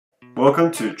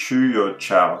Welcome to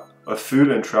Chow, a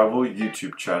food and travel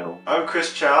YouTube channel. I'm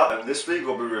Chris Chow, and this week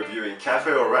we'll be reviewing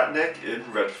Cafe Oratnek in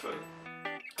Redfern.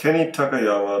 Kenny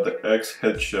Takayama, the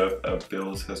ex-head chef at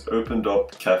Bill's, has opened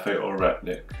up Cafe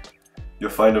Oratnek.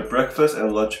 You'll find a breakfast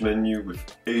and lunch menu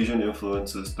with Asian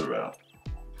influences throughout.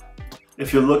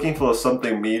 If you're looking for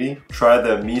something meaty, try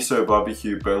their miso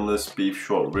barbecue boneless beef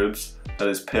short ribs that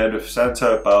is paired with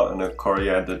santai bao and a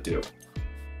coriander dip.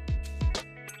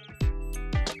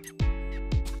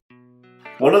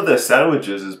 One of their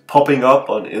sandwiches is popping up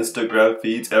on Instagram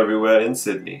feeds everywhere in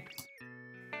Sydney.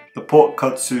 The pork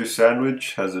Katsu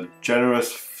sandwich has a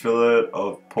generous fillet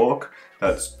of pork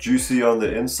that's juicy on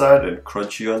the inside and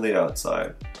crunchy on the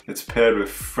outside. It's paired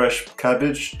with fresh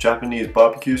cabbage, Japanese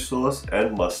barbecue sauce,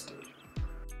 and mustard.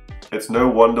 It's no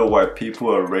wonder why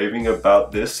people are raving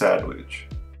about this sandwich.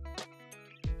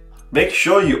 Make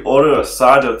sure you order a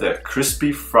side of their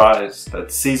crispy fries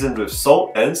that's seasoned with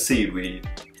salt and seaweed.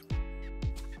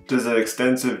 There's an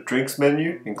extensive drinks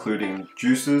menu including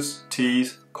juices,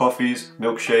 teas, coffees,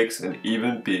 milkshakes, and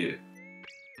even beer.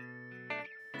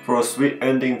 For a sweet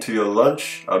ending to your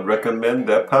lunch, I'd recommend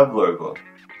their pavlova.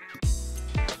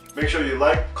 Make sure you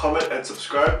like, comment, and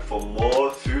subscribe for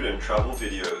more food and travel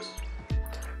videos.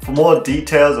 For more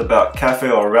details about Cafe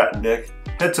Oratnek,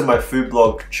 head to my food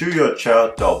blog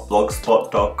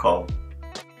chewyourchow.blogspot.com.